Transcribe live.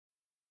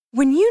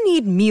When you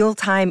need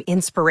mealtime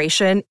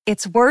inspiration,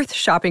 it's worth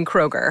shopping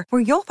Kroger,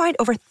 where you'll find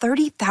over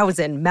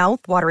 30,000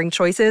 mouth-watering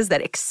choices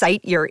that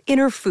excite your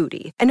inner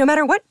foodie. And no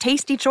matter what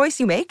tasty choice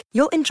you make,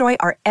 you'll enjoy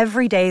our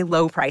everyday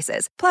low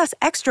prices, plus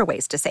extra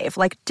ways to save,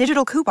 like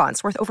digital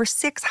coupons worth over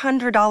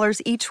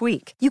 $600 each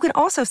week. You can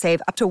also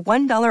save up to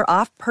 $1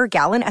 off per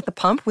gallon at the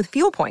pump with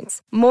fuel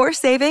points. More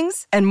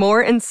savings and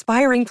more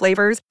inspiring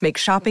flavors make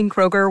shopping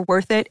Kroger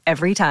worth it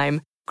every time.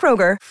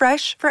 Kroger,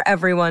 fresh for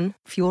everyone.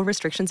 Fuel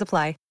restrictions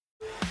apply.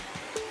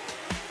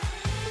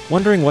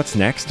 Wondering what's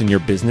next in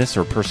your business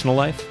or personal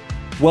life?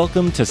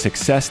 Welcome to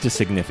Success to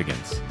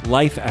Significance,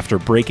 Life After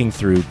Breaking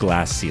Through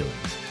Glass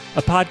Ceilings,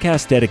 a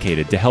podcast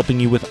dedicated to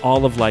helping you with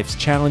all of life's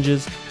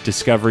challenges,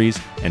 discoveries,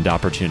 and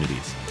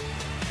opportunities.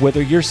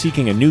 Whether you're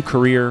seeking a new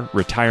career,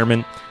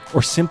 retirement,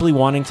 or simply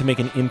wanting to make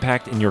an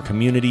impact in your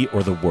community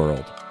or the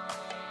world.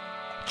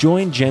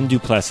 Join Jen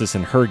Duplessis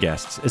and her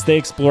guests as they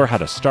explore how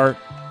to start,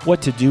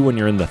 what to do when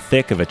you're in the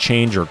thick of a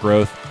change or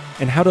growth,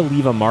 and how to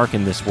leave a mark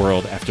in this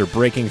world after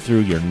breaking through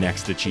your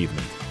next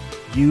achievement.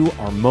 You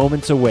are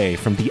moments away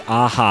from the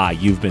aha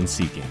you've been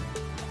seeking.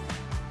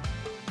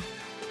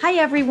 Hi,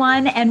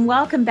 everyone, and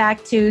welcome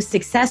back to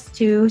Success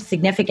to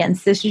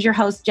Significance. This is your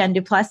host, Jen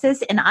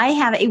Duplessis, and I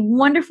have a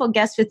wonderful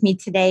guest with me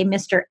today,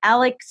 Mr.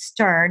 Alec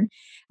Stern.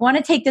 I want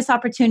to take this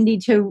opportunity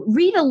to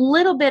read a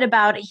little bit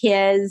about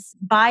his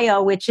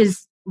bio, which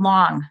is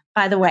long,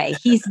 by the way.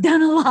 He's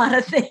done a lot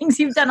of things.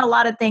 You've done a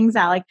lot of things,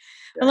 Alec.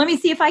 But let me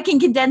see if I can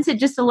condense it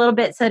just a little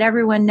bit so that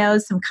everyone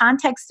knows some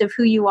context of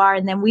who you are,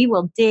 and then we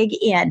will dig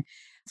in.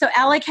 So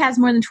Alec has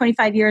more than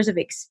 25 years of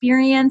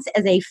experience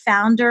as a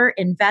founder,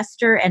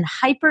 investor, and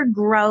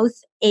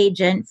hyper-growth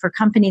agent for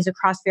companies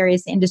across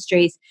various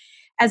industries.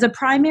 As a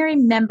primary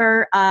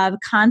member of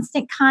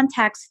Constant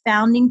Contact's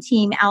founding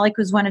team, Alec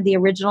was one of the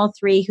original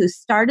 3 who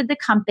started the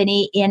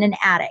company in an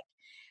attic.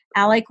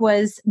 Alec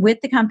was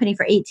with the company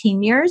for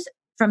 18 years,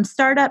 from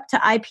startup to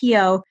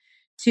IPO,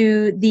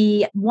 to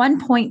the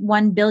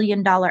 $1.1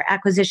 billion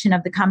acquisition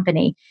of the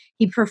company.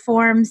 He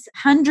performs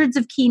hundreds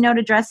of keynote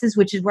addresses,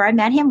 which is where I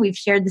met him. We've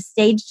shared the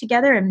stage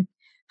together and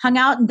hung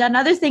out and done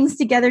other things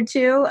together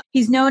too.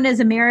 He's known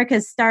as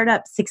America's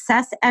startup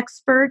success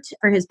expert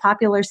for his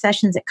popular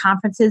sessions at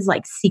conferences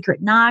like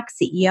Secret Knock,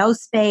 CEO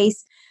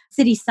Space,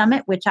 City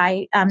Summit, which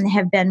I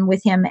have been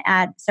with him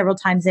at several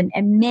times, and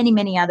many,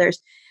 many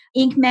others.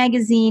 Inc.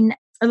 magazine.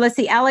 Let's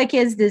see, Alec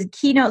is the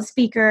keynote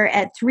speaker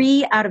at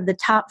 3 out of the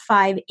top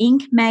 5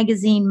 Inc.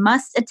 magazine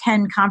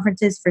must-attend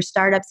conferences for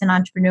startups and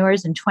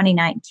entrepreneurs in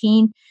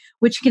 2019,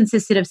 which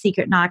consisted of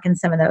Secret Knock and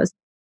some of those.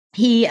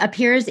 He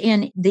appears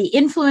in the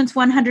Influence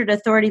 100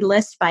 Authority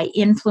list by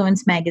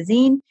Influence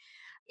magazine,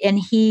 and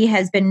he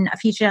has been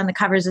featured on the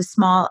covers of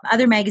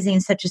other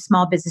magazines such as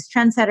Small Business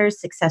Trendsetters,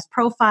 Success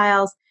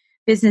Profiles,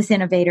 Business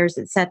Innovators,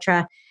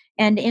 etc.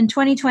 And in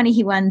 2020,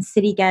 he won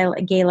City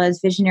Gala's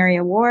Visionary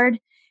Award.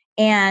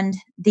 And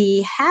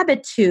the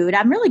Habitude,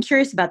 I'm really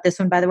curious about this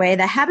one, by the way,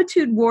 the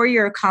Habitude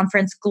Warrior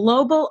Conference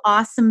Global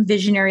Awesome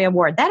Visionary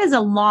Award. That is a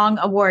long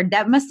award.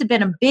 That must have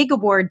been a big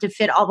award to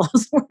fit all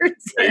those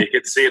words. Yeah, you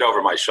could see it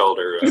over my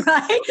shoulder.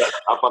 Right?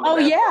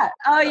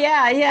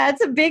 Yeah.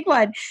 It's a big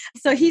one.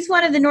 So he's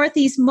one of the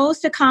Northeast's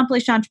most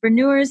accomplished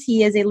entrepreneurs.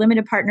 He is a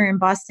limited partner in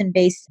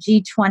Boston-based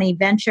G20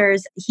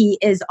 Ventures. He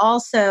is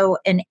also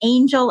an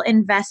angel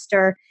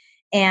investor.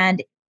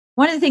 And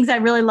one of the things I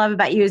really love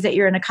about you is that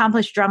you're an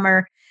accomplished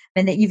drummer,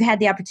 and that you've had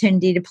the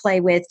opportunity to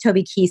play with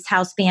Toby Keith's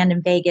house band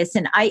in Vegas.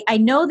 And I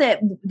know that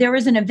there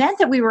was an event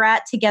that we were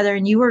at together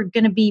and you were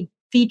going to be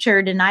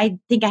featured, and I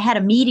think I had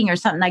a meeting or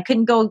something. I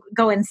couldn't go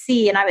and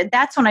see. And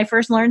that's when I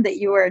first learned that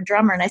you were a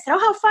drummer. And I said, oh,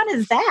 how fun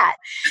is that?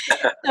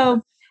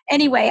 So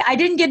anyway, I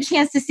didn't get a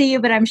chance to see you,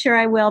 but I'm sure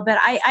I will. But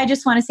I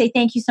just want to say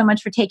thank you so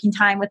much for taking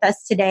time with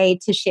us today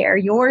to share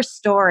your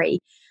story.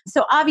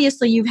 So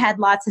obviously you've had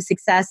lots of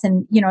success.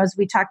 And, as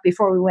we talked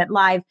before we went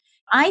live,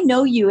 I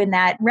know you in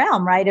that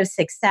realm, right, of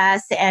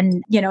success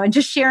and, and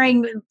just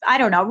sharing, I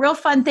don't know, real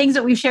fun things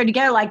that we've shared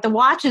together, like the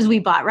watches we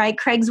bought, right?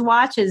 Craig's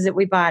watches that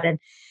we bought.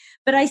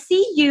 But I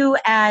see you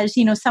as,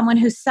 someone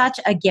who's such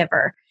a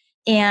giver.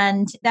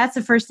 And that's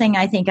the first thing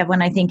I think of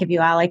when I think of you,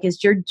 Alec,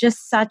 is you're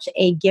just such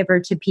a giver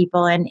to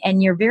people,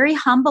 and you're very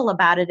humble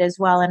about it as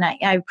well. And I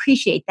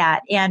appreciate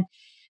that. And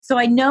so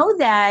I know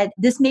that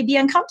this may be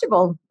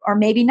uncomfortable or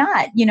maybe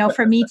not,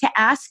 for me to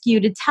ask you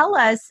to tell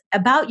us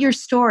about your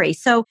story.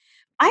 So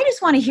I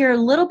just want to hear a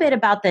little bit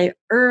about the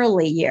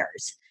early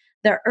years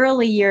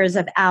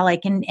of Alec,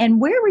 and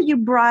where were you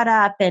brought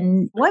up,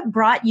 and what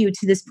brought you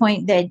to this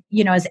point that,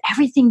 is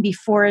everything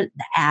before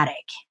the attic,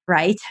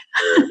 right?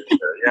 Sure.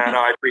 Yeah, no,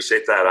 I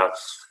appreciate that.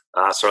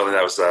 Certainly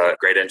that was a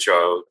great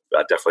intro.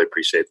 I definitely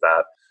appreciate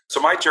that. So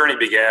my journey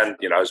began,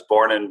 I was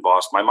born in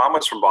Boston. My mom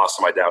was from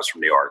Boston. My dad was from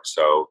New York.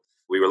 So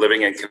we were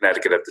living in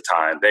Connecticut at the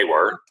time. They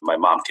were. My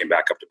mom came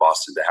back up to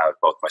Boston to have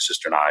both my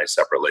sister and I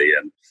separately.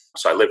 And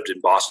so I lived in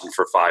Boston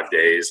for 5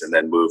 days and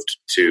then moved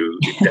to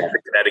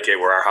Connecticut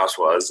where our house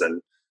was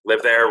and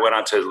lived there. Went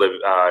on to live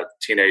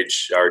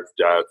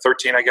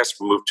 13, I guess,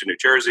 moved to New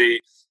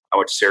Jersey. I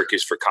went to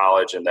Syracuse for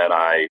college, and then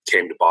I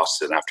came to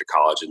Boston after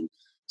college and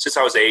since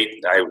I was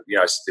 8,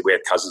 we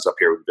had cousins up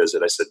here who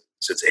visit. I said,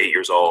 since 8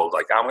 years old,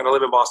 like, I'm going to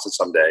live in Boston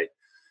someday.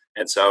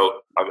 And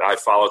so I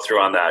followed through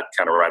on that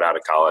kind of right out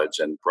of college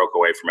and broke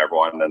away from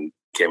everyone and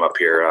came up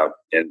here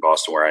in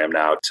Boston, where I am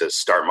now, to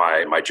start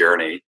my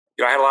journey.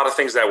 I had a lot of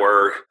things that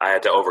I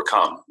had to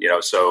overcome,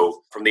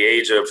 so from the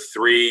age of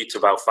 3 to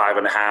about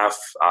 5.5,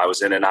 I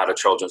was in and out of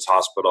Children's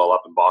Hospital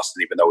up in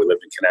Boston, even though we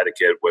lived in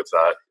Connecticut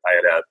I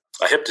had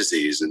a hip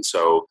disease. And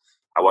so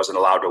I wasn't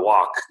allowed to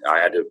walk. I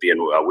had to be in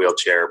a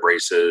wheelchair,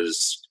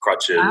 braces,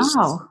 crutches.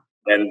 Wow.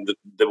 And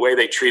the way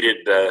they treated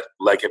the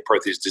leg hip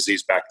Perthes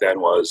disease back then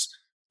was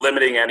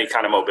limiting any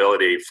kind of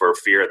mobility for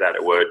fear that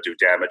it would do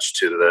damage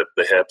to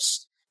the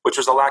hips, which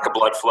was a lack of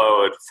blood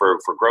flow for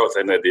growth.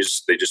 And they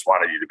just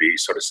wanted you to be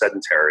sort of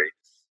sedentary.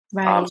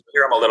 Right. So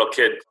here I'm a little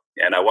kid,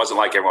 and I wasn't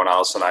like everyone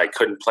else, and I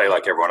couldn't play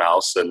like everyone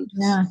else. And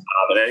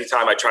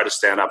anytime I tried to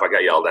stand up, I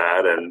got yelled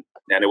at. And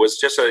it was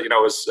just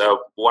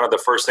one of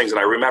the first things, and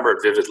I remember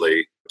it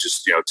vividly,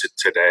 just, to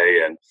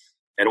today. And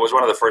it was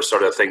one of the first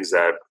sort of things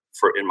that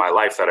in my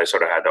life that I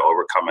sort of had to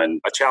overcome,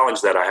 and a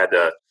challenge that I had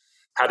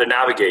to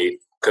navigate,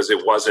 because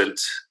it wasn't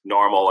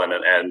normal, and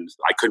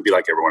I couldn't be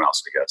like everyone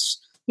else, I guess.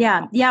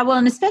 Yeah. Yeah. Well,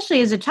 and especially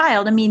as a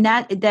child, I mean,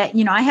 that,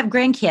 I have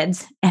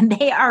grandkids and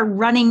they are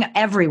running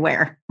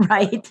everywhere,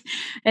 right?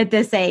 At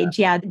this age.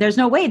 Yeah. There's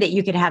no way that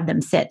you could have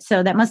them sit.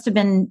 So that must've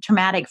been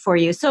traumatic for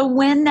you. So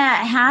when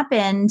that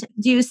happened,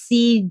 do you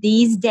see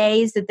these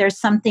days that there's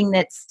something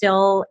that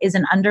still is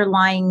an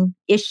underlying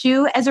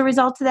issue as a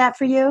result of that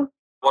for you?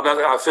 Well,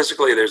 no,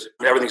 physically,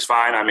 everything's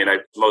fine. I mean,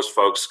 most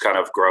folks kind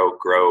of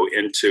grow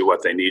into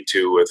what they need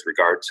to with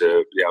regard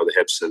to the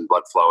hips and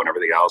blood flow and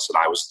everything else. And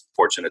I was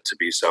fortunate to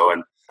be so.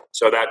 And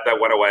so that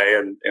went away,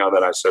 and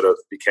then I sort of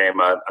became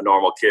a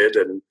normal kid,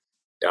 and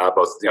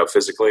both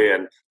physically,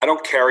 and I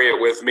don't carry it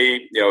with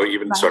me,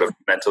 even right. sort of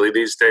mentally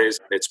these days.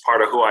 It's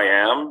part of who I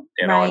am.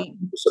 Right.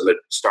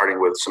 Starting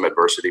with some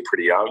adversity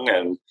pretty young,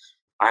 and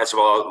I had some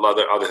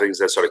other things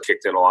that sort of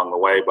kicked in along the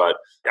way. But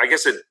I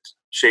guess it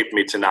shaped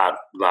me to not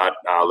let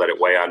it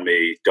weigh on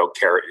me. Don't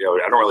carry,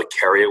 I don't really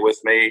carry it with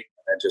me,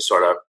 and just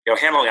sort of,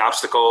 handling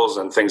obstacles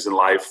and things in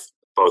life,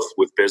 both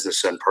with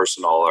business and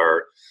personal,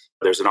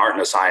 there's an art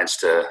and a science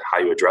to how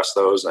you address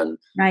those. And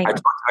right.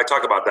 I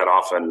talk about that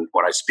often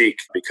when I speak,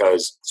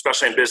 because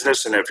especially in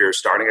business, and if you're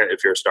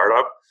a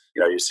startup,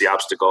 you see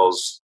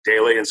obstacles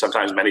daily and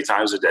sometimes many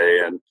times a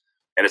day. And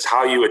it's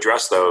how you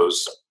address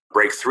those,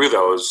 break through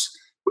those,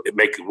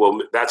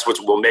 that's what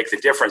will make the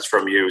difference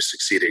from you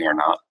succeeding or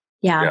not.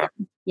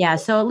 Yeah.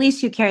 So at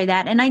least you carry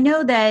that. And I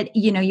know that,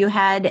 you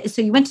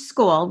went to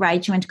school,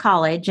 right? You went to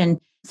college. And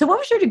so what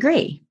was your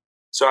degree?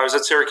 So I was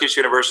at Syracuse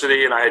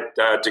University, and I had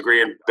a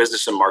degree in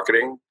business and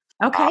marketing.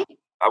 Okay.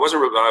 I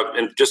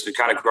wasn't just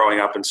kind of growing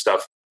up and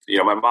stuff.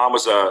 My mom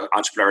was an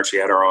entrepreneur, and she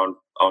had her own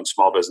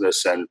small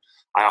business, and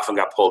I often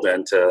got pulled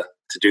in to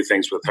do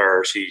things with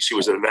her. She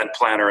was an event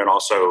planner, and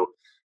also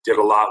did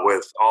a lot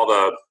with all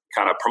the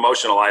kind of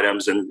promotional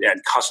items and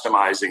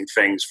customizing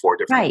things for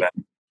different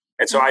events.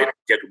 And so I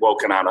get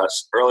woken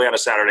early on a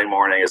Saturday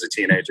morning as a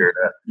teenager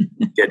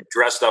to get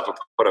dressed up and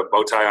put a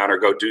bow tie on or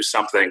go do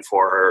something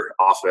for her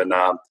often.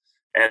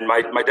 And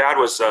my dad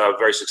was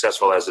very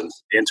successful as an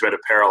intimate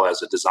apparel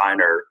as a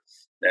designer,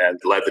 and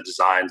led the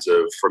designs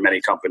for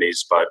many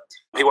companies, but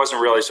he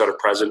wasn't really sort of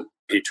present.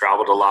 He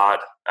traveled a lot,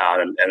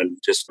 and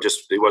just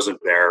he wasn't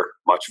there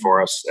much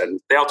for us. And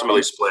they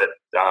ultimately split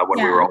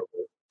when we were older.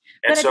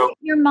 And but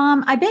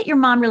I bet your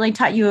mom really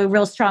taught you a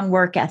real strong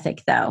work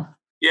ethic, though.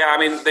 Yeah, I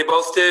mean, they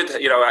both did.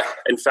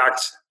 In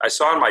fact, I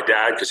saw in my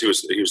dad, because he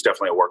was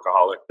definitely a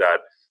workaholic,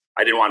 that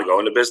I didn't want to go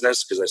into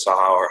business because I saw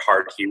how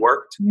hard he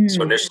worked.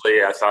 So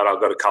initially I thought I'll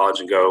go to college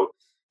and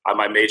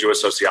my major was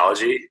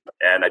sociology,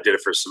 and I did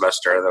it for a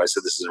semester. And then I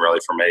said, this isn't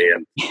really for me,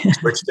 and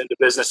switched into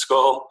business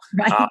school.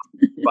 Right.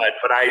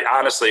 But I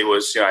honestly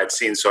was, I'd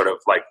seen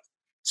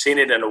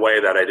it in a way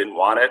that I didn't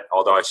want it.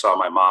 Although I saw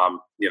my mom,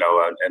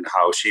 and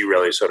how she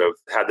really sort of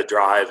had the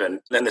drive and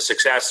then the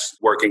success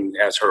working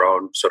as her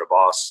own sort of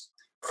boss.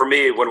 For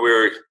me, when we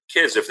were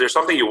kids, if there's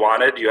something you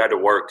wanted, you had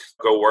to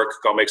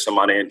go make some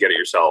money and get it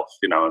yourself,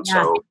 And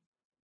so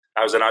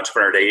I was an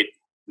entrepreneur at 8,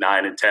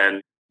 9, and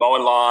 10,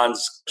 mowing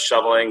lawns,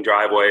 shoveling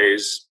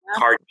driveways,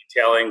 car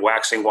detailing,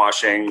 waxing,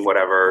 washing,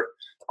 whatever,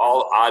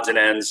 all odds and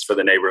ends for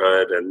the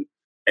neighborhood, and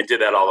did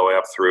that all the way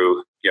up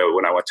through,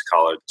 when I went to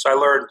college. So I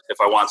learned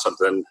if I want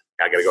something,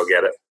 I got to go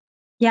get it.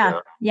 Yeah.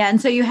 Yeah. And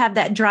so you have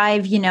that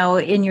drive,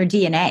 in your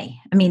DNA.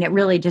 I mean, it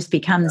really just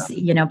becomes,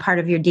 part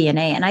of your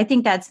DNA. And I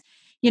think that's,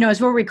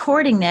 as we're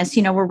recording this,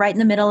 we're right in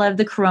the middle of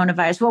the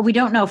coronavirus. Well, we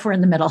don't know if we're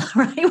in the middle,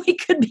 right? We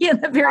could be in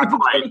the very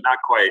beginning. Not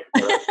quite.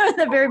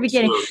 The very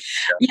beginning.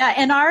 Yeah.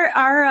 And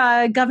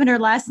our governor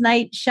last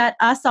night shut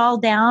us all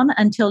down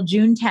until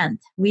June 10th.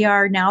 We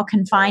are now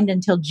confined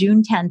until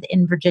June 10th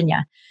in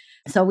Virginia.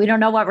 So we don't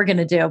know what we're going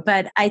to do.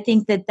 But I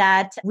think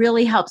that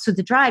really helps with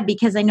the drive,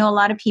 because I know a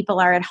lot of people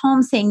are at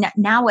home saying,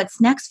 now what's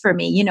next for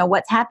me?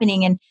 What's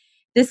happening? And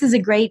this is a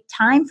great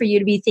time for you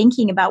to be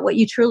thinking about what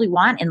you truly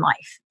want in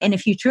life. And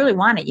if you truly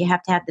want it, you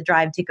have to have the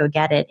drive to go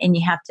get it. And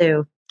you have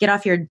to get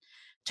off your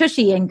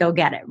tushy and go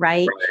get it,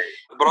 right?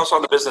 but also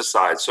on the business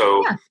side.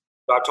 So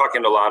I'm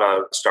talking to a lot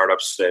of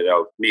startups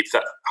that meet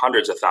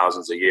hundreds of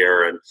thousands a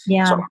year. And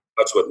so I'm in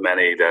touch with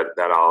many that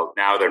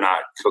now they're not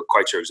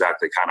quite sure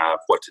exactly kind of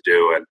what to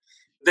do. And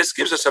this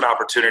gives us an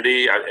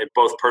opportunity,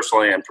 both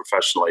personally and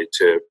professionally,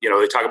 to,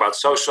 they talk about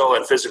social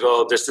and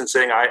physical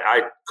distancing.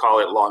 I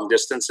call it long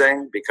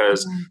distancing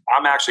because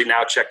I'm actually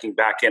now checking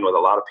back in with a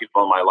lot of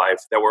people in my life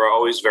that were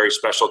always very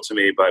special to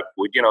me. But,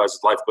 as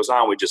life goes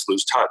on, we just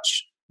lose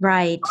touch.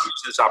 Right.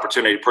 This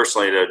opportunity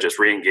personally to just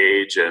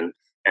re-engage and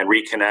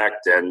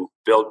reconnect and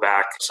build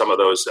back some of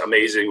those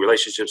amazing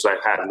relationships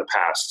I've had in the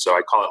past. So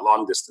I call it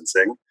long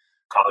distancing,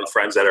 calling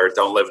friends that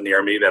don't live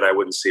near me that I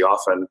wouldn't see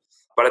often.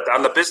 But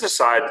on the business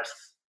side,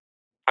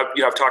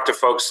 I've talked to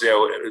folks,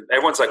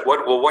 everyone's like,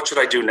 what should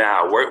I do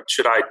now? Where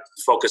should I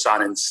focus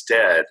on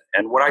instead?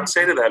 And what I'd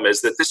say to them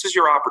is that this is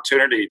your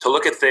opportunity to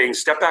look at things,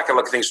 step back and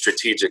look at things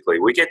strategically.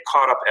 We get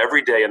caught up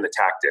every day in the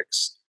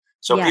tactics.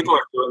 So people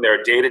are doing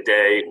their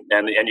day-to-day,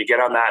 and you get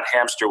on that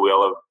hamster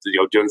wheel of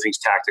doing things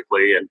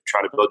tactically and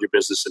trying to build your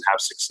business and have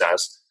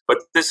success. But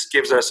this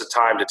gives us a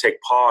time to take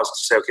pause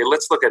to say, okay,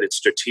 let's look at it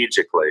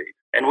strategically.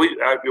 And we,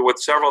 with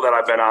several that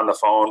I've been on the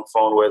phone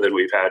with, and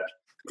we've had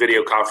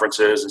video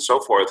conferences and so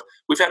forth,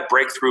 we've had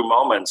breakthrough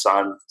moments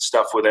on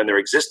stuff within their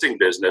existing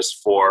business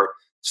for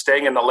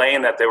staying in the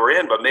lane that they were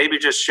in, but maybe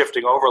just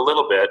shifting over a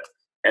little bit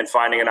and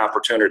finding an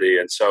opportunity.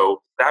 And so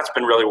that's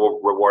been really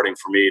rewarding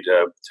for me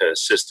to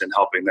assist in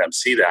helping them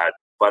see that.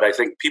 But I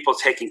think people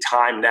taking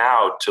time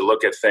now to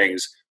look at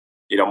things,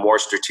 more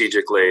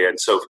strategically. And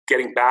so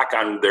getting back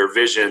on their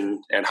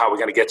vision and how we're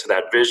going to get to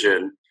that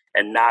vision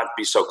and not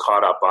be so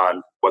caught up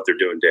on what they're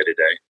doing day to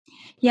day.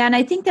 Yeah. And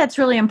I think that's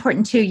really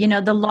important too.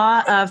 The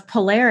law of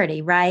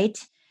polarity, right?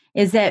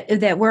 Is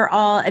that we're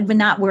all,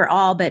 not we're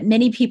all, but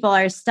many people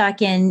are stuck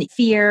in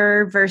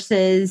fear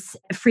versus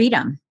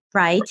freedom,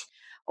 right?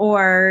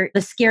 Or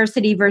the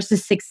scarcity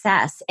versus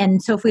success.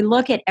 And so if we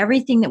look at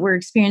everything that we're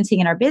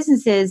experiencing in our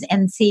businesses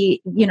and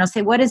see,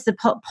 say, what is the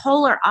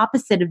polar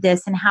opposite of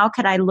this? And how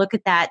could I look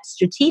at that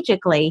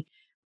strategically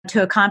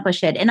to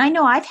accomplish it? And I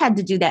know I've had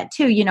to do that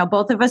too.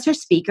 Both of us are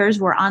speakers.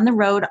 We're on the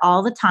road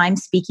all the time,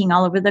 speaking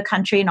all over the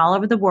country and all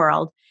over the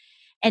world.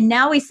 And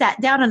now we sat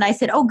down and I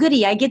said, oh,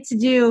 goody, I get to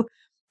do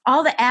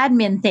all the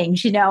admin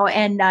things,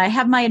 and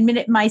have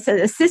my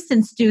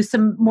assistants do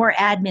some more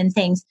admin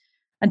things.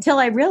 Until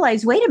I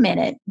realized, wait a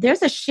minute,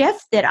 there's a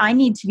shift that I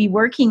need to be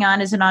working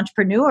on as an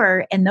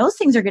entrepreneur, and those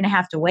things are going to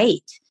have to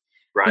wait.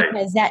 Right.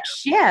 Because that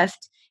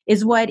shift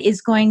is what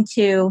is going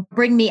to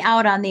bring me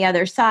out on the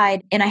other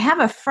side. And I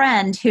have a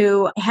friend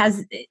who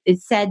has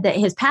said that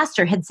his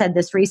pastor had said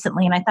this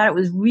recently, and I thought it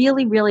was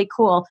really, really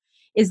cool,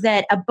 is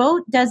that a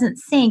boat doesn't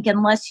sink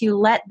unless you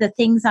let the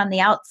things on the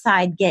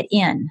outside get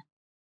in.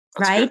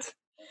 That's right? Good.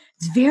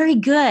 It's very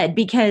good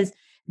because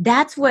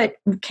that's what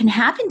can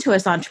happen to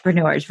us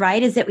entrepreneurs,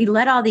 right? Is that we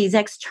let all these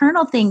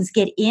external things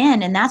get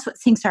in, and that's what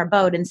sinks our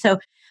boat. And so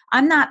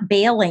I'm not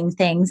bailing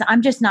things.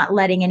 I'm just not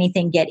letting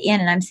anything get in.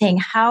 And I'm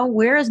saying,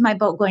 where is my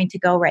boat going to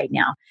go right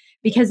now?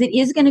 Because it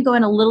is going to go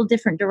in a little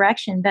different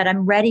direction, but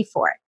I'm ready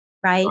for it,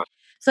 right?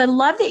 So I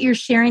love that you're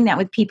sharing that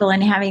with people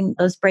and having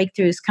those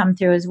breakthroughs come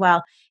through as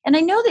well. And I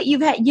know that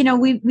you've had,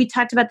 we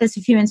talked about this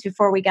a few minutes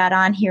before we got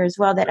on here as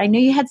well, that I know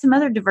you had some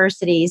other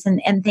diversities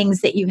and things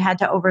that you've had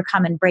to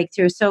overcome and break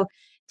through. So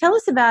tell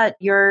us about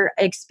your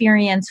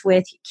experience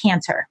with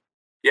cancer.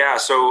 Yeah,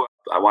 so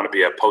I want to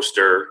be a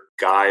poster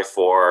guy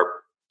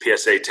for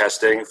PSA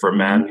testing for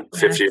men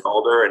 50 and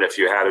older. And if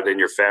you had it in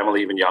your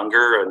family, even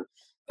younger, and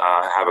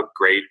have a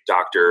great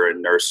doctor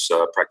and nurse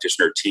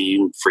practitioner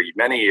team for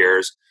many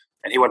years.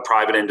 And he went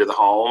private into the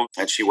home,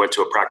 and she went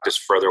to a practice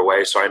further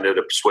away. So I ended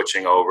up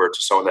switching over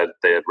to someone that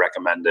they had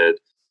recommended.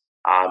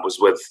 Was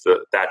with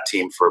that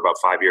team for about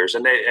 5 years.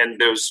 And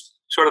there was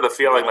sort of the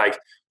feeling like,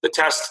 the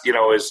test,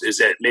 is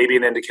it maybe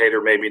an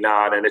indicator, maybe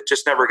not. And it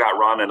just never got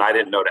run. And I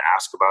didn't know to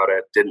ask about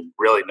it. Didn't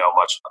really know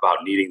much about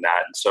needing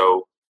that. And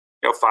so,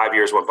 5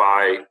 years went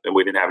by and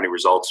we didn't have any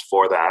results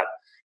for that.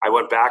 I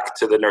went back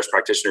to the nurse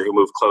practitioner who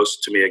moved close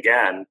to me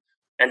again.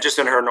 And just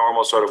in her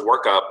normal sort of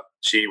workup,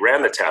 she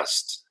ran the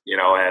test,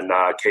 and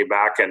came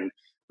back and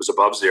was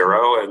above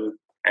zero.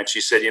 And she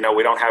said,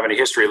 we don't have any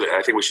history.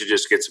 I think we should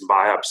just get some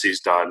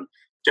biopsies done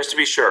just to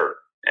be sure.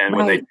 And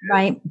when they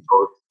did,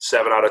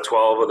 7 out of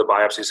 12 of the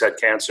biopsies had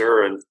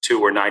cancer, and 2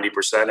 were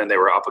 90%, and they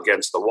were up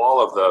against the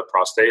wall of the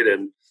prostate.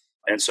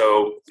 And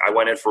so I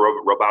went in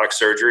for robotic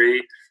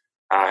surgery.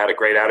 I had a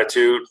great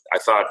attitude. I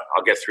thought,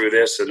 I'll get through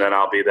this, and then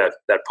I'll be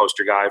that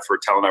poster guy for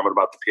telling everyone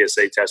about the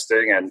PSA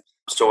testing. And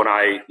so when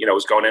I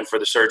was going in for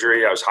the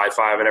surgery, I was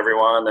high-fiving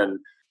everyone and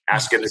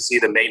asking to see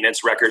the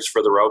maintenance records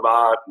for the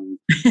robot. And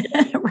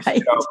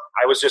right.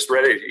 I was just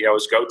ready. It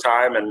was go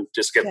time and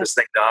just get this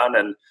thing done.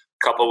 And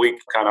couple week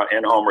kind of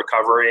in-home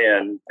recovery,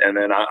 and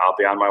then I'll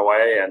be on my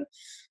way.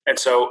 And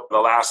so the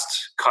last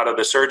cut of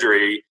the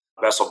surgery,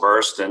 vessel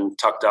burst and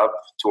tucked up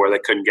to where they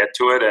couldn't get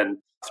to it, and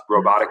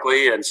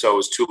robotically. And so it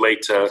was too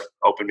late to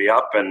open me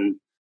up. And,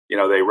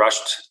 they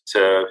rushed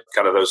to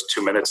kind of those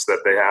 2 minutes that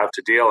they have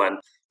to deal. And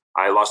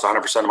I lost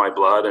 100% of my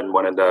blood and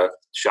went into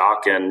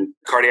shock and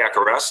cardiac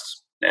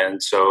arrest.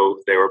 And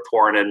so they were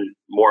pouring in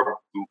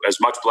as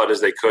much blood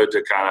as they could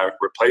to kind of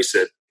replace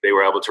it. They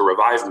were able to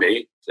revive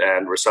me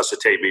and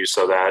resuscitate me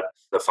so that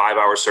the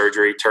 5-hour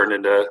surgery turned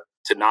into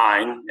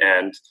 9.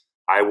 And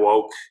I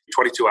woke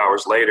 22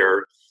 hours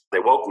later. They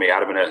woke me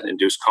out of an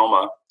induced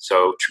coma.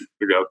 So,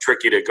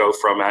 tricky to go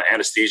from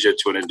anesthesia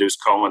to an induced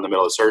coma in the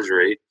middle of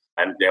surgery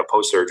and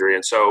post-surgery.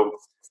 And so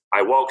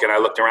I woke and I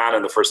looked around,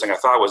 and the first thing I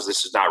thought was,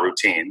 this is not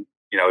routine.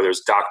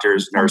 There's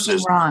doctors,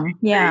 nurses, wrong.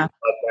 Yeah,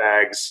 blood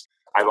bags.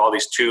 I have all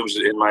these tubes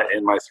in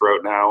my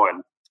throat now,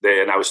 and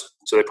they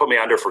put me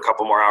under for a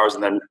couple more hours,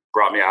 and then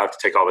brought me out to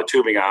take all the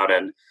tubing out.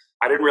 And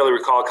I didn't really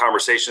recall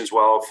conversations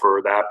well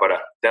for that, but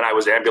then I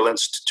was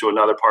ambulanced to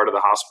another part of the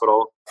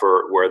hospital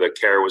for where the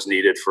care was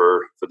needed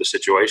for the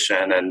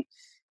situation, and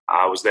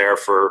I was there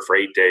for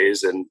 8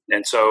 days, and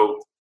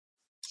so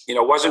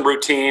it wasn't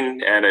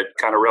routine, and it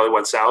kind of really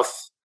went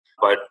south.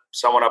 But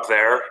someone up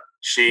there,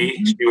 she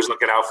was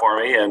looking out for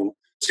me, and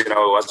it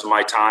wasn't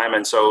my time.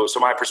 And so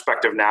my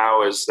perspective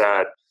now is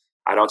that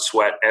I don't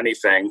sweat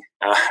anything,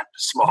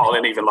 small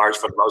and even large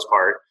for the most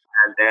part.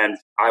 And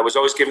I was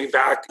always giving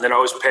back, and then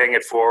always paying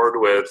it forward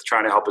with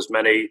trying to help as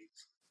many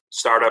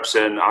startups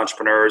and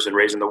entrepreneurs and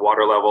raising the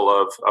water level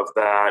of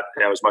that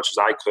as much as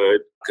I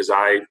could, because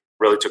I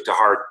really took to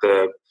heart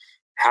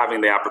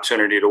having the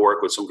opportunity to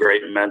work with some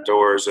great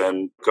mentors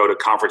and go to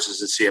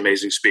conferences and see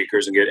amazing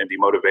speakers and be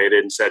motivated,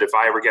 and said, if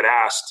I ever get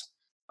asked,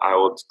 I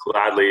will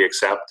gladly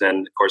accept.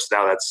 And of course,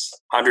 now that's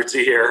hundreds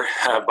a year,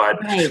 but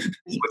right.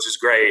 Which is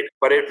great.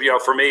 But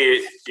for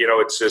me,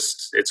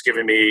 it's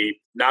given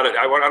me I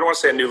don't want to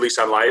say a new lease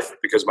on life,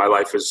 because my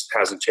life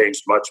hasn't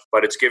changed much,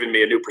 but it's given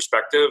me a new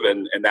perspective,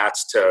 and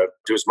that's to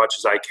do as much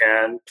as I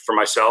can for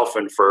myself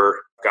and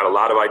got a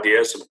lot of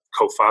ideas. I've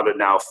co-founded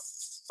now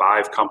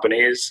 5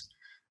 companies.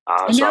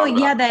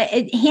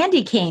 The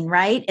Handy Cane,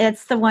 right?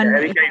 It's the one.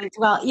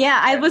 Well, yeah,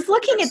 I was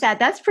looking at that.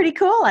 That's pretty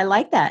cool. I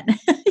like that.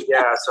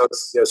 Yeah, so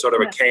it's sort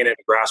of a cane and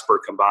a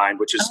grasper combined,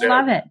 which is I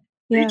love it.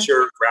 Yeah.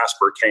 Nature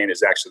Grasper Cane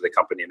is actually the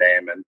company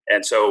name,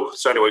 and so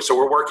anyway, so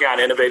we're working on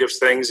innovative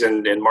things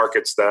in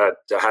markets that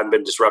haven't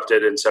been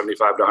disrupted in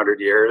 75 to 100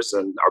 years,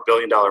 and are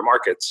billion-dollar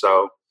markets.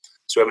 So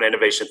we have an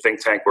innovation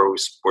think tank where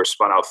we're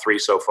spun out 3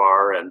 so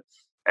far, and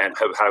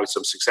have had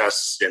some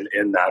success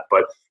in that.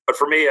 But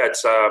for me,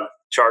 it's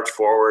charge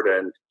forward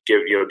and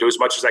do as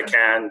much as I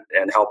can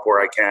and help where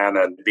I can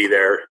and be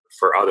there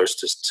for others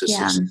to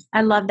succeed.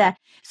 I love that.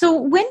 So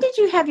when did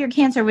you have your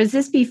cancer? Was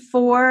this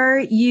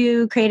before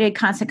you created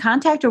Constant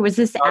Contact, or was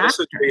this after? This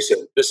is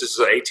recent. This is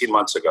 18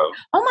 months ago.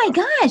 Oh my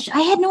gosh,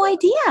 I had no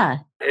idea.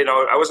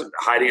 I wasn't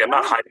hiding. I'm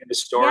not hiding the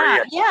story.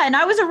 Yeah, and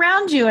I was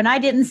around you and I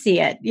didn't see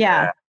it.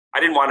 Yeah. I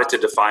didn't want it to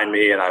define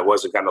me, and I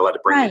wasn't going to let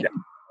it bring me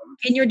down.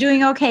 And you're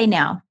doing okay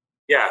now.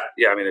 Yeah.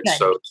 I mean, it's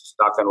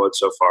knock on wood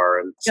so far,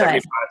 and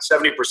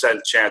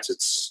 70% chance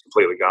it's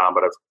completely gone.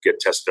 But I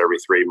get tested every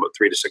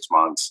 3 to 6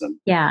 months. And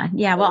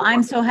yeah. Well,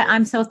 I'm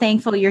so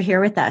thankful you're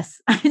here with us.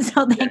 I'm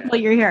so thankful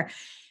you're here.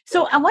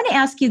 So I want to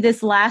ask you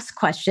this last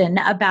question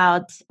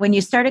about when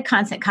you started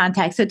Constant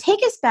Contact. So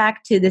take us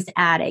back to this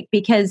attic,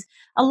 because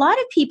a lot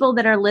of people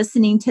that are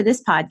listening to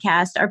this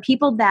podcast are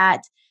people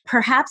that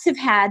perhaps have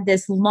had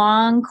this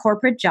long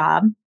corporate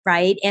job,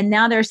 right? And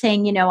now they're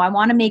saying, I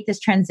want to make this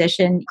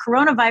transition,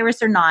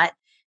 coronavirus or not.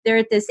 They're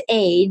at this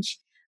age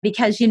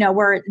because,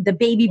 we're the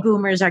baby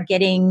boomers are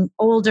getting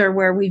older,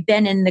 where we've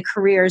been in the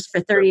careers for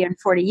 30 and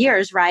 40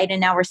 years, right? And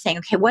now we're saying,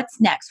 okay, what's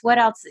next? What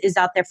else is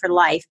out there for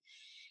life?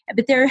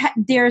 But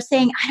they're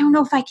saying, I don't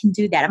know if I can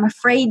do that. I'm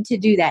afraid to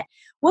do that.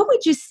 What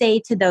would you say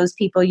to those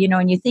people,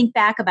 when you think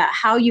back about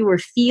how you were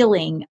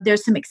feeling?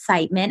 There's some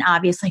excitement,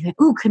 obviously,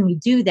 like, ooh, can we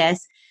do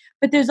this?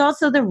 But there's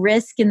also the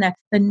risk and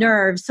the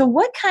nerves. So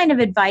what kind of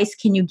advice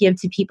can you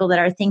give to people that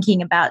are thinking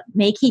about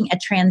making a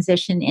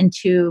transition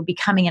into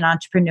becoming an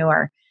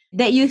entrepreneur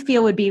that you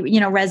feel would be,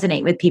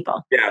 resonate with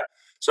people? Yeah.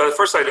 So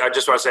first, I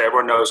just want to say,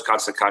 everyone knows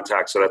Constant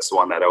Contact. So that's the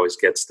one that always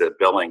gets the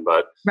billing.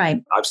 But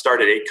right. I've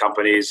started 8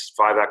 companies,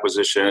 3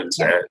 acquisitions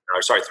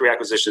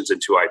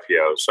and 2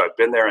 IPOs. So I've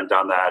been there and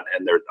done that.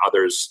 And there are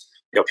others,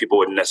 people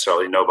wouldn't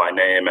necessarily know by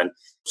name. And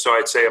so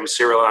I'd say I'm a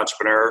serial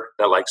entrepreneur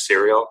that likes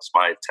cereal. It's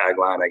my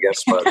tagline, I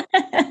guess. But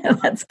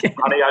that's good.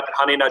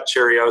 Honey Nut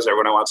Cheerios.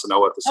 Everyone wants to know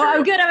what the cereal is.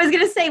 Oh, good. I was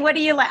going to say, what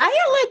do you like?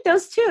 I like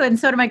those too. And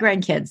so do my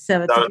grandkids.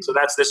 So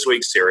that's this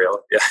week's cereal.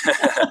 Yeah.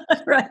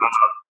 Right.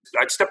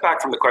 I'd step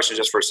back from the question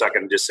just for a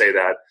second and just say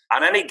that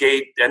on any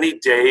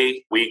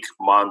day, week,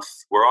 month,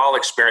 we're all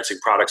experiencing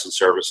products and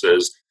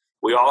services.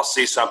 We all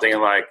see something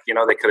and like,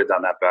 they could have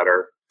done that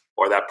better,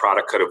 or that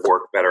product could have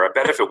worked better. I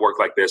bet if it worked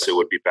like this, it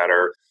would be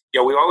better.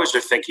 We always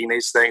are thinking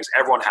these things.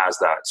 Everyone has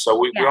that. So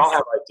we all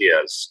have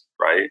ideas,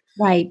 right?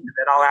 Right. And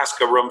then I'll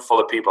ask a room full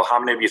of people, how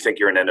many of you think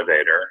you're an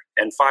innovator?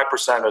 And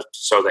 5% or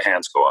so the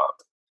hands go up.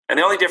 And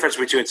the only difference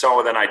between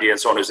someone with an idea and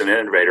someone who's an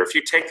innovator, if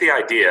you take the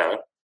idea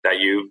that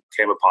you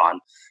came upon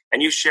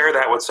and you share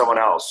that with someone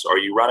else, or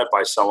you run it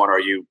by someone, or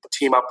you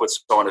team up with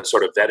someone to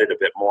sort of vet it a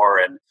bit more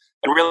and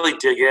really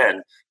dig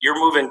in, you're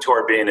moving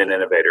toward being an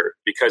innovator,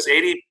 because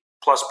 80+%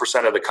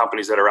 of the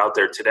companies that are out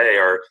there today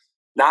are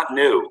not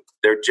new.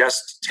 They're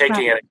just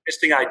taking an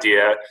existing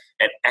idea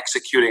and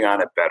executing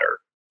on it better.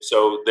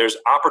 So there's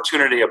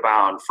opportunity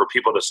abound for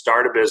people to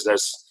start a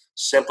business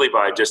simply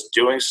by just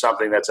doing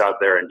something that's out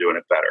there and doing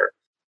it better.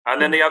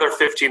 And then the other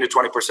 15 to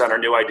 20% are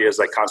new ideas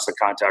like Constant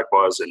Contact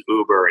was, and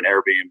Uber and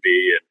Airbnb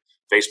and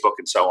Facebook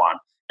and so on.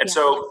 And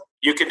so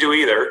you can do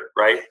either,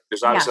 right?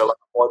 There's obviously a lot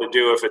more to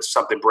do if it's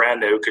something brand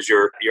new, because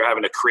you're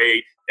having to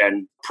create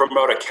and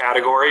promote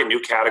a new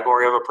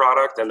category of a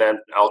product, and then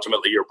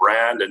ultimately your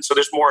brand. And so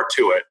there's more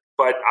to it.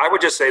 But I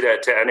would just say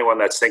that to anyone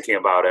that's thinking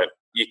about it,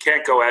 you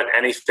can't go at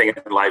anything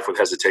in life with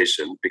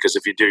hesitation, because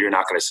if you do, you're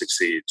not going to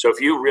succeed. So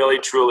if you really,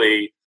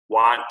 truly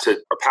are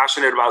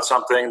passionate about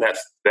something that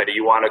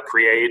you want to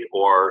create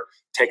or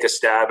take a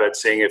stab at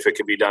seeing if it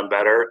can be done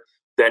better,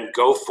 then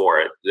go for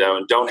it.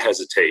 Don't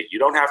hesitate. You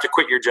don't have to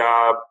quit your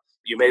job.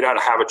 You may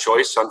not have a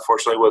choice,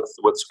 unfortunately, with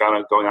what's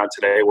going on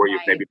today, where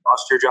you've maybe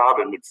lost your job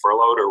and been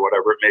furloughed or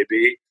whatever it may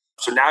be.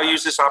 So now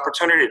use this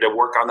opportunity to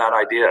work on that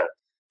idea,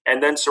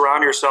 and then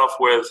surround yourself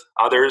with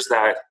others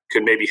that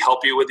could maybe help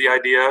you with the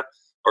idea,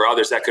 or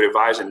others that could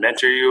advise and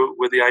mentor you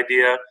with the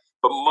idea.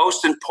 But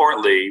most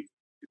importantly,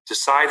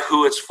 decide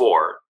who it's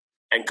for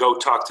and go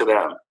talk to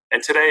them.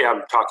 And today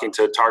I'm talking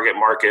to target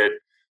market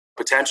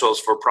potentials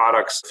for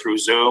products through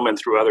Zoom and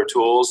through other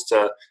tools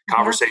to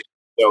conversation,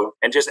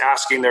 and just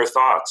asking their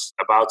thoughts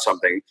about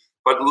something.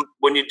 But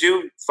when you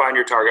do find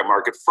your target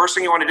market, first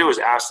thing you want to do is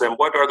ask them,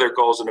 what are their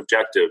goals and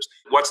objectives?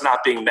 What's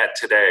not being met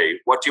today?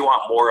 What do you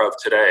want more of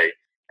today?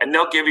 And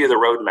they'll give you the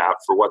roadmap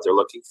for what they're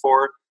looking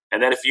for.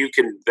 And then if you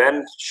can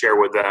then share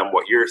with them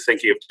what you're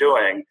thinking of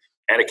doing,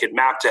 and it can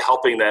map to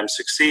helping them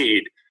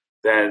succeed,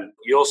 then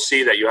you'll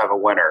see that you have a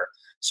winner.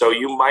 So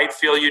you might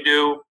feel you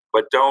do,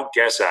 but don't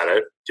guess at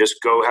it. Just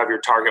go have your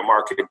target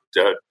market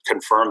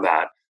confirm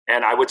that.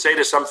 And I would say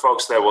to some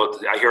folks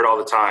I hear it all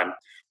the time,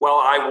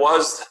 well, I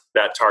was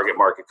that target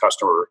market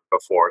customer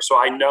before, so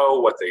I know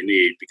what they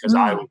need because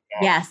I was.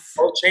 Yes.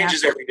 It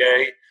changes every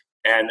day.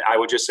 And I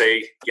would just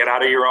say, get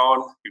out of your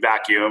own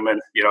vacuum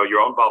and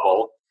your own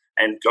bubble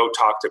and go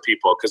talk to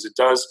people, because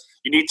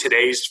you need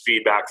today's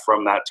feedback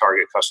from that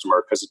target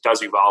customer, because it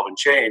does evolve and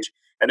change.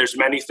 And there's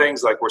many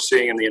things like we're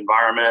seeing in the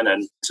environment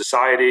and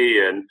society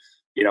and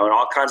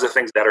all kinds of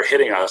things that are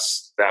hitting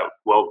us that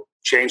will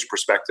change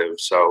perspective.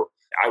 So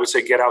I would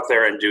say get out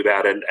there and do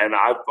that. And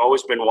I've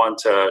always been one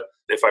to,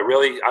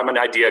 I'm an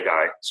idea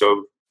guy.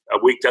 So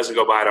a week doesn't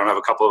go by I don't have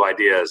a couple of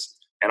ideas.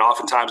 And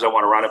oftentimes I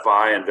want to run it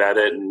by and vet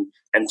it.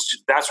 And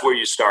that's where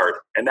you start.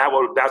 And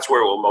that's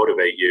where it will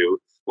motivate you.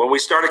 When we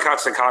started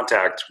Constant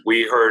Contact,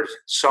 we heard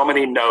so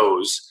many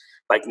no's.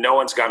 Like, no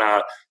one's going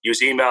to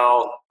use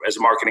email as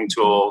a marketing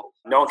tool.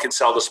 No one can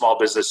sell to small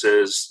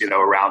businesses,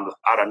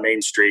 out on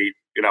Main Street,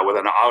 with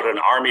an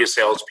army of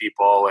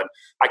salespeople. And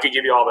I could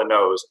give you all the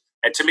no's.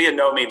 And to me, a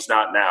no means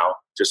not now,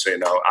 just so you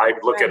know. I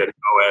look at a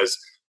no as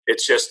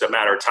it's just a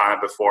matter of time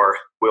before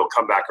we'll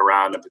come back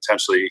around and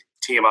potentially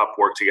team up,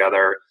 work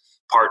together,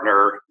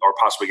 partner, or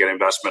possibly get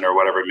investment or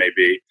whatever it may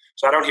be.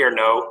 So I don't hear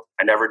no.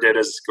 I never did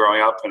as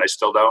growing up, and I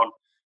still don't,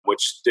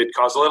 which did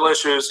cause a little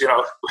issues.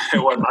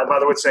 When my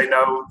mother would say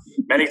no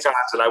many times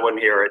and I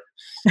wouldn't hear it.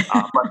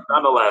 But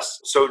nonetheless,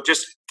 so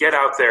just get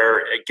out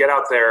there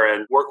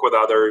and work with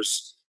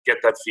others, get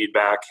that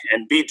feedback,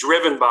 and be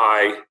driven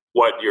by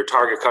what your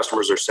target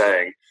customers are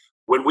saying.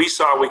 When we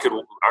saw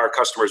our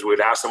customers, we would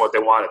ask them what they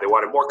wanted. They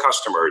wanted more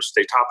customers,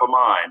 stay top of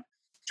mind,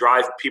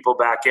 drive people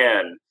back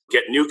in,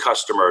 get new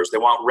customers. They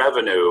want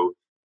revenue.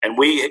 And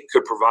we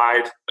could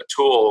provide a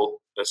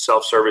tool, a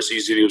self-service,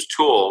 easy-to-use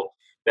tool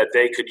that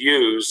they could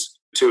use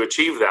to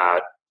achieve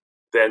that.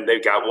 Then they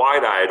got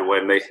wide-eyed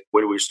when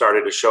we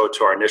started to show it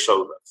to our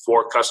initial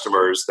 4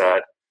 customers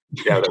that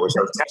were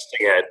sort of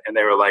testing it, and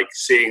they were like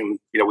seeing,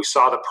 we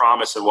saw the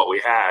promise in what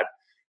we had.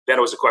 Then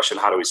it was a question,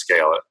 how do we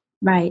scale it?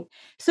 Right.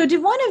 So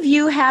did one of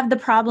you have the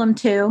problem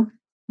too?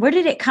 Where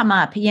did it come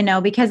up?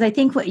 Because I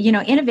think,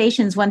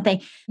 innovation is one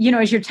thing.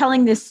 As you're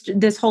telling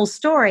this whole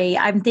story,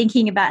 I'm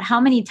thinking about how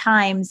many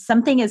times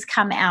something has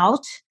come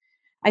out.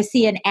 I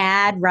see an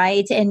ad,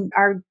 right? And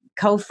our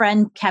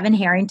co-friend Kevin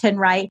Harrington,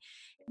 right?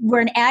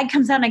 Where an ad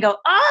comes out and I go,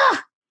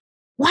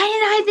 why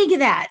didn't I think of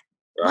that?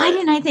 Right. Why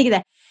didn't I think of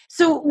that?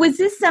 So was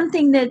this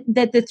something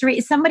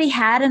that somebody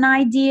had an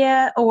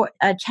idea or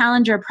a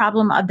challenge or a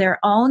problem of their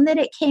own that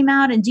it came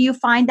out? And do you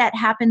find that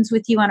happens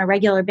with you on a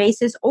regular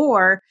basis?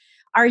 Or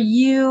are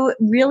you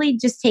really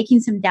just taking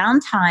some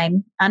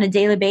downtime on a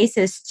daily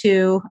basis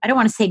to, I don't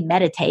want to say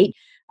meditate,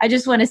 I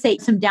just want to say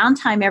some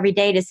downtime every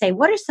day to say,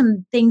 what are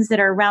some things that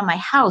are around my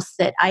house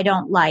that I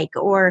don't like?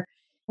 Or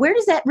where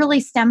does that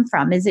really stem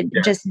from? Is it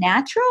just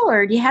natural,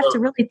 or do you have to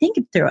really think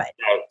through it?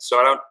 So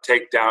I don't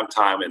take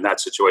downtime in that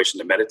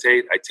situation to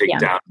meditate. I take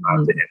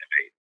downtime to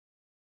innovate.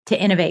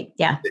 To innovate,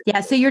 yeah.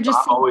 So you're just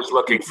I'm always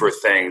looking for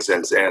things,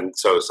 and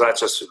so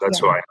that's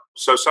who I am.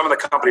 So some of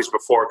the companies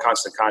before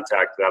Constant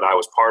Contact that I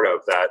was part of,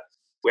 that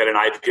we had an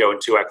IPO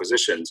and 2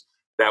 acquisitions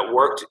that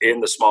worked in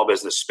the small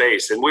business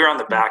space, and we were on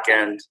the back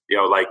end,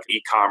 like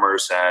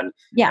e-commerce and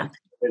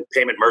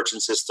payment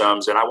merchant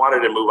systems. And I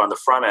wanted to move on the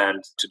front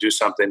end to do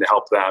something to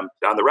help them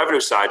on the revenue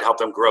side, help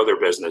them grow their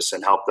business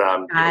and help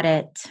them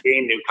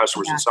gain new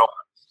customers and so on.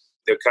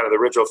 The kind of the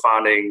original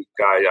founding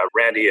guy,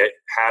 Randy,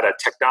 had a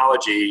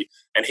technology,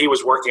 and he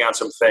was working on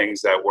some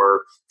things that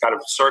were kind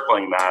of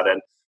circling that.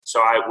 And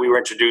so we were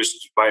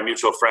introduced by a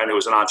mutual friend who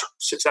was an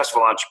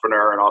successful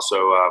entrepreneur and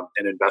also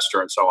an investor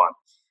and so on.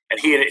 And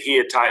he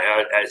had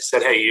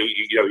said, "Hey,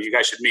 you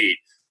guys should meet.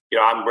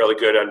 I'm really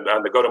good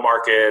on the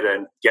go-to-market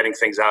and getting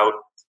things out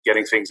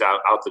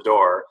the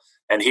door."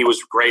 And he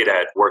was great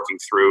at working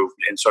through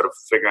and sort of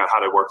figuring out how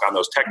to work on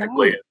those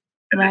technically. Right.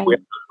 And then we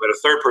had a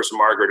third person,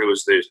 Margaret, who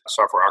was the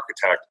software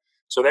architect.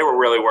 So they were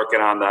really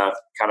working on the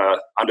kind of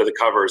under the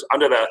covers,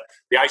 under the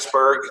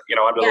iceberg,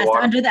 under the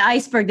water. Under the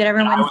iceberg that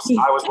everyone sees.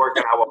 I was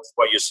working on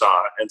what you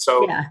saw. And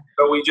so,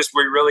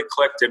 we really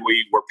clicked, and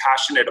we were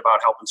passionate about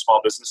helping small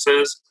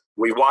businesses.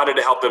 We wanted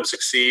to help them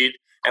succeed.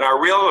 And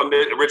our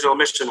original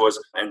mission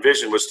and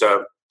vision was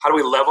to, how do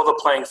we level the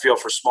playing field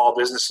for small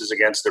businesses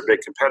against their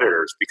big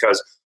competitors?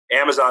 Because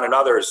Amazon and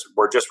others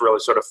were just really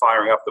sort of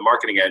firing up the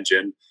marketing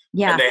engine.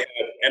 Yeah. And they had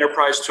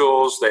enterprise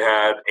tools, they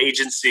had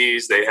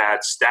agencies, they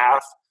had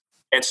staff,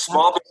 and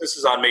small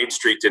businesses on Main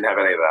Street didn't have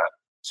any of that.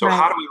 So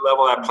how do we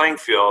level that playing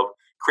field,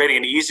 creating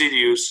an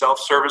easy-to-use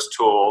self-service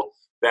tool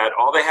that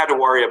all they had to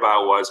worry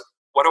about was,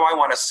 what do I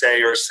want to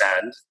say or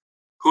send?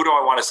 Who do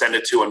I want to send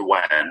it to and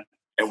when?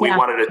 And we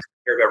wanted to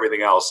take care of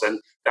everything else. And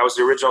that was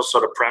the original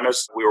sort of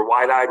premise. We were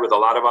wide-eyed with a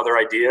lot of other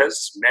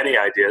ideas, many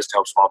ideas to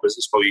help small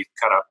business, but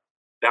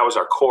that was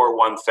our core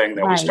one thing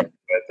that we started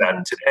with.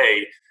 That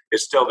today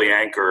is still the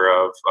anchor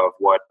of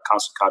what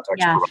Constant Contact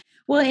provides.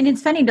 Well, and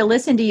it's funny to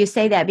listen to you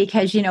say that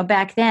because,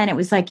 back then it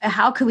was like,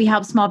 how could we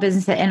help small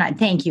businesses? And I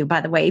thank you,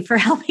 by the way, for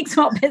helping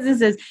small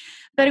businesses.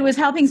 But it was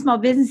helping small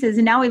businesses.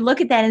 And now we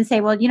look at that and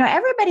say, well,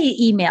 everybody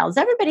emails,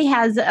 everybody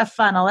has a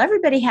funnel,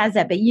 everybody has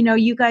that. But,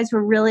 you guys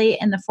were really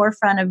in the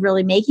forefront of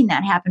really making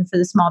that happen for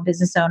the small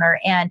business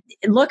owner. And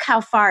look how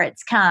far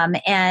it's come.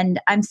 And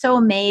I'm so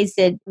amazed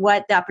at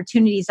what the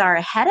opportunities are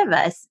ahead of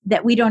us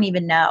that we don't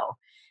even know.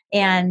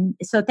 And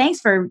so thanks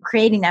for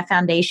creating that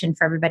foundation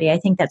for everybody. I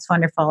think that's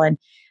wonderful. And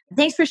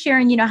thanks for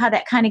sharing, how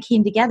that kind of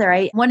came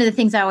together. One of the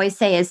things I always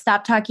say is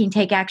stop talking,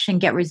 take action,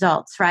 get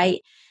results,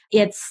 right?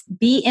 It's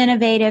be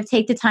innovative,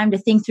 take the time to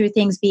think through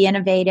things, be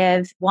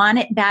innovative, want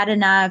it bad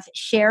enough,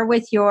 share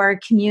with your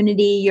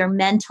community, your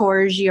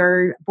mentors,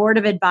 your board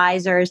of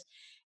advisors.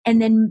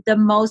 And then the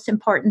most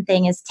important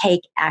thing is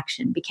take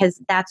action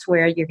because that's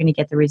where you're going to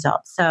get the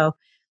results. So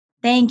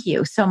thank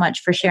you so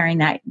much for sharing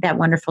that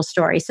wonderful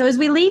story. So as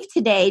we leave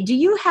today, do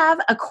you have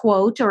a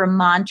quote or a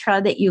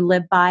mantra that you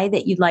live by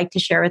that you'd like to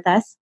share with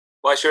us?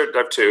 Well, I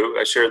have two.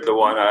 I shared the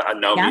one, a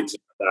no means a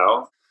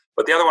no.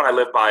 But the other one I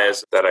live by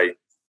is that I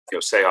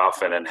say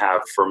often and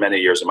have for many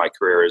years in my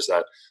career is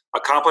that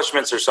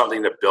accomplishments are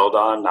something to build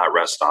on, not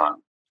rest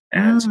on.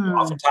 And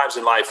oftentimes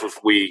in life,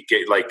 if we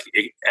get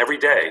every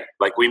day,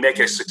 we make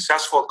a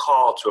successful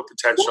call to a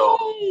potential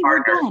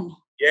partner,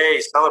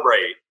 yay,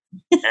 celebrate.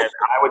 And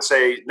I would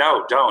say,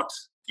 no, don't.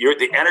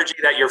 The energy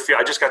that you're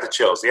feeling, I just got the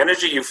chills. The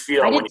energy you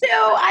feel. I did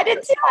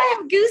too. I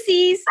have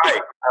goosies.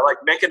 Right. I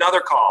make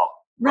another call.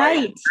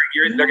 Right.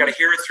 They're going to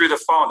hear it through the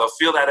phone. They'll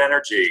feel that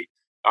energy.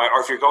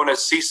 Or if you're going to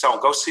see someone,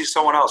 go see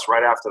someone else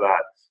right after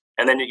that.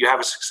 And then you have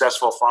a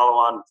successful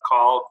follow-on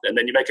call. And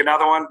then you make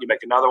another one.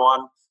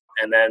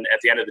 And then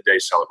at the end of the day,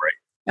 celebrate.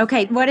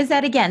 Okay. What is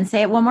that again?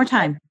 Say it one more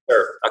time.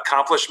 Sure.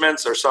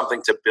 Accomplishments are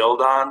something to build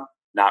on,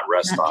 not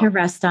rest on. Not to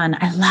rest on.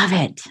 I love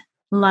it.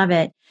 Love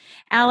it.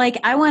 Alec,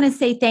 I want to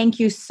say thank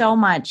you so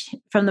much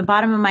from the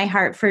bottom of my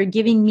heart for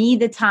giving me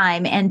the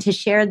time and to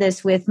share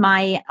this with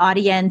my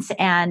audience.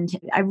 And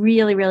I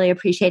really, really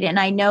appreciate it. And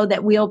I know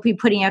that we'll be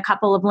putting a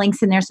couple of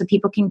links in there so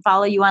people can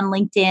follow you on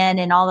LinkedIn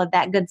and all of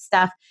that good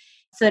stuff.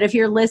 So that if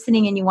you're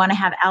listening and you want to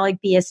have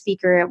Alec be a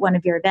speaker at one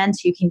of your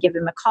events, you can give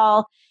him a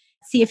call,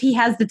 see if he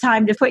has the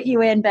time to put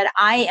you in. But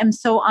I am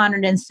so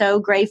honored and so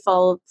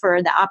grateful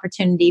for the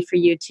opportunity for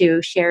you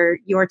to share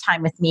your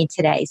time with me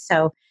today.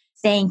 So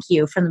thank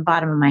you from the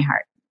bottom of my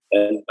heart.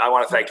 And I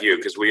want to thank you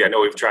because I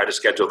know we've tried to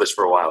schedule this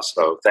for a while.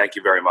 So thank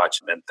you very much.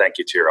 And thank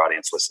you to your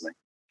audience listening.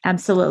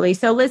 Absolutely.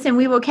 So listen,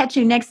 we will catch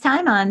you next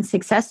time on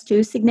Success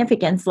to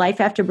Significance,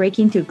 Life After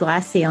Breaking Through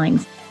Glass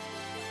Ceilings.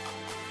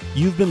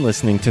 You've been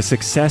listening to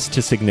Success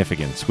to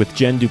Significance with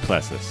Jen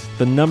Duplessis,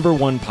 the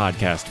 #1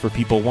 podcast for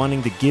people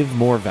wanting to give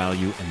more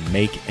value and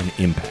make an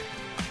impact.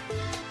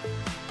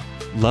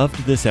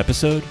 Loved this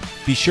episode?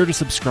 Be sure to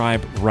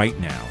subscribe right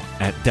now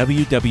at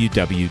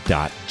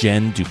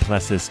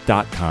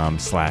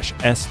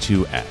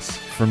www.jenduplessis.com/S2S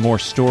for more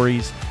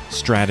stories,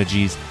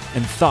 strategies,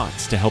 and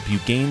thoughts to help you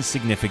gain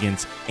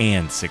significance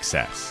and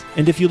success.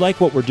 And if you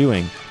like what we're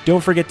doing,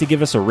 don't forget to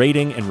give us a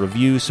rating and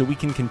review so we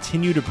can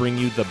continue to bring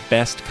you the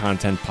best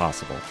content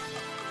possible.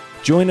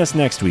 Join us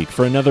next week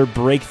for another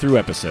breakthrough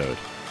episode.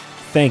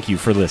 Thank you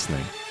for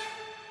listening.